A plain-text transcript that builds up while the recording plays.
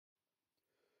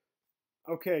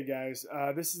Okay, guys,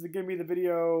 this is going to be the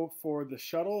video for the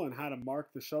shuttle and how to mark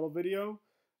the shuttle video.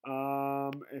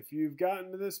 If you've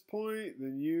gotten to this point,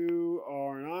 then you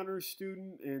are an honors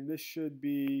student, and this should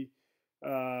be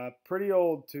pretty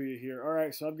old to you here. All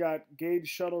right, so I've got gauge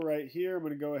shuttle right here. I'm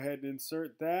going to go ahead and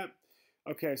insert that.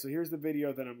 Okay, so here's the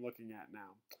video that I'm looking at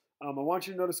now. I want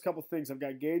you to notice a couple things. I've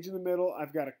got gauge in the middle.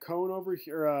 I've got a cone over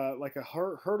here, like a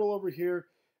hurdle over here,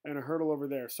 and a hurdle over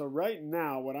there. So right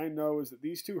now, what I know is that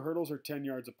these two hurdles are 10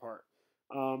 yards apart.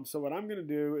 So what I'm going to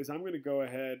do is I'm going to go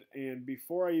ahead and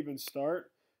before I even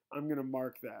start, I'm going to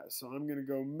mark that. So I'm going to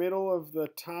go middle of the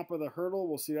top of the hurdle.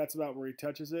 We'll see that's about where he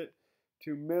touches it.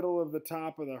 To middle of the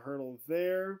top of the hurdle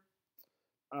there.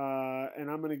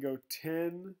 And I'm going to go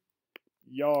 10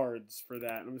 yards for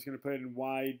that. I'm just going to put it in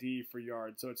YD for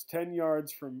yards. So it's 10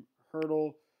 yards from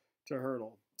hurdle to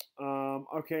hurdle.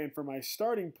 Okay, and for my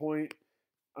starting point,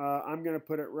 I'm going to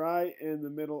put it right in the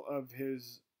middle of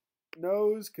his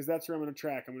nose because that's where I'm going to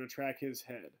track. I'm going to track his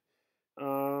head.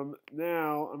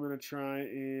 Now I'm going to try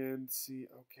and see.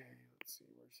 Okay, let's see.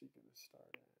 Where's he going to start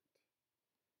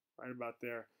at? Right about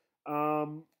there.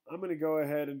 I'm going to go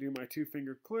ahead and do my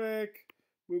two-finger click.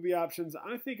 Movie options.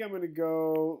 I think I'm going to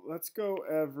go, let's go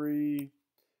every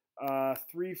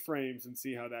 3 frames and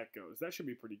see how that goes. That should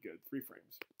be pretty good, 3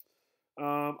 frames.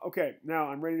 Okay, now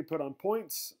I'm ready to put on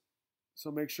points. So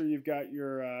make sure you've got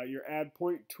your add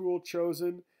point tool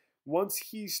chosen. Once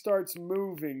he starts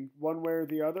moving one way or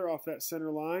the other off that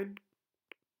center line,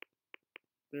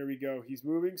 there we go. He's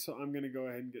moving, so I'm going to go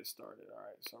ahead and get started. All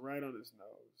right, so right on his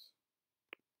nose.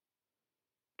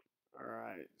 All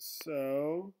right,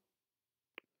 so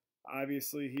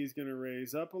obviously he's going to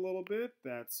raise up a little bit.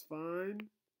 That's fine.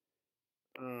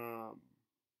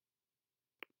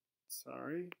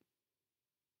 Sorry.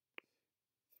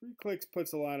 3 clicks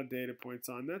puts a lot of data points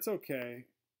on. That's okay.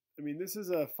 I mean, this is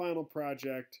a final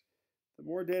project. The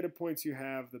more data points you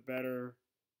have, the better,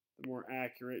 the more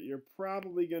accurate. You're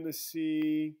probably going to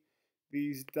see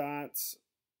these dots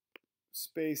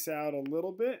space out a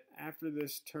little bit after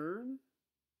this turn.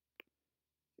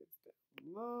 Get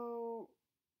down low.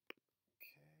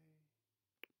 Okay.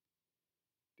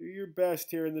 Do your best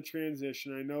here in the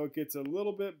transition. I know it gets a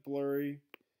little bit blurry.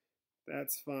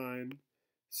 That's fine.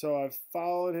 So I've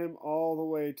followed him all the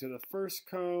way to the first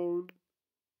cone.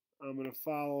 I'm going to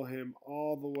follow him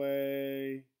all the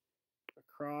way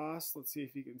across. Let's see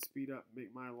if he can speed up,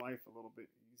 make my life a little bit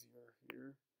easier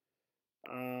here.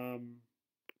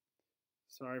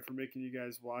 Sorry for making you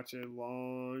guys watch a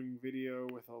long video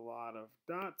with a lot of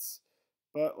dots.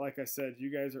 But like I said, you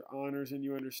guys are honors and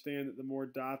you understand that the more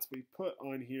dots we put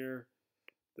on here,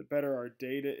 the better our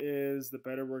data is, the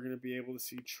better we're going to be able to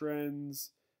see trends,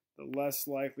 the less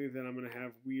likely that I'm going to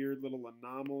have weird little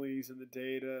anomalies in the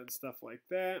data and stuff like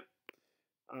that.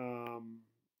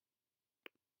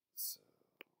 So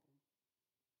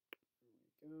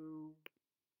there we go.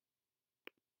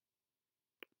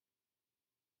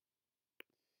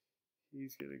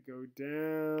 He's going to go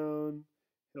down.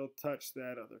 He'll touch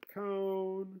that other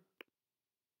cone.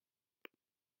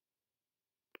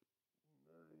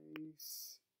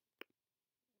 Nice.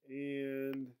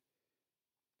 And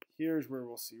here's where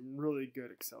we'll see really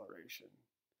good acceleration.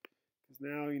 Because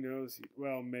now he knows,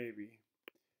 well, maybe.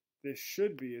 This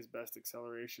should be his best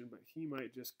acceleration, but he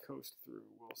might just coast through.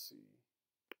 We'll see.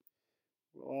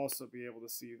 We'll also be able to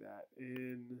see that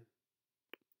in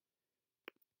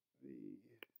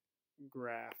the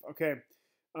graph. Okay,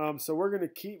 so we're going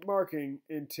to keep marking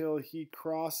until he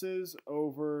crosses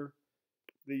over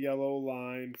the yellow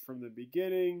line from the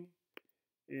beginning.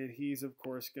 And he's, of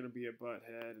course, going to be a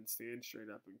butthead and stand straight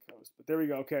up and coast. But there we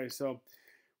go. Okay, so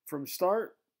from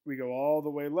start, we go all the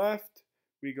way left,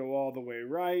 we go all the way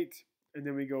right, and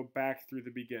then we go back through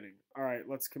the beginning. All right,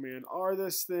 let's Command R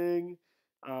this thing.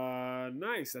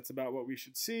 Nice, that's about what we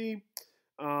should see.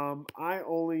 I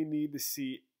only need to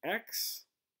see X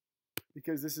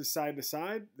because this is side to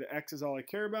side. The X is all I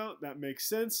care about. That makes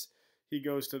sense. He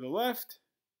goes to the left,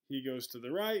 he goes to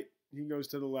the right, he goes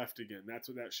to the left again. That's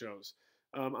what that shows.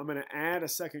 I'm going to add a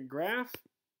second graph.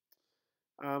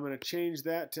 I'm going to change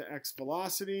that to X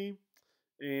velocity.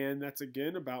 And that's,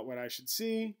 again, about what I should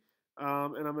see.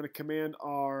 And I'm going to Command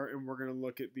R, and we're going to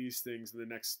look at these things in the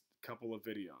next couple of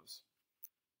videos.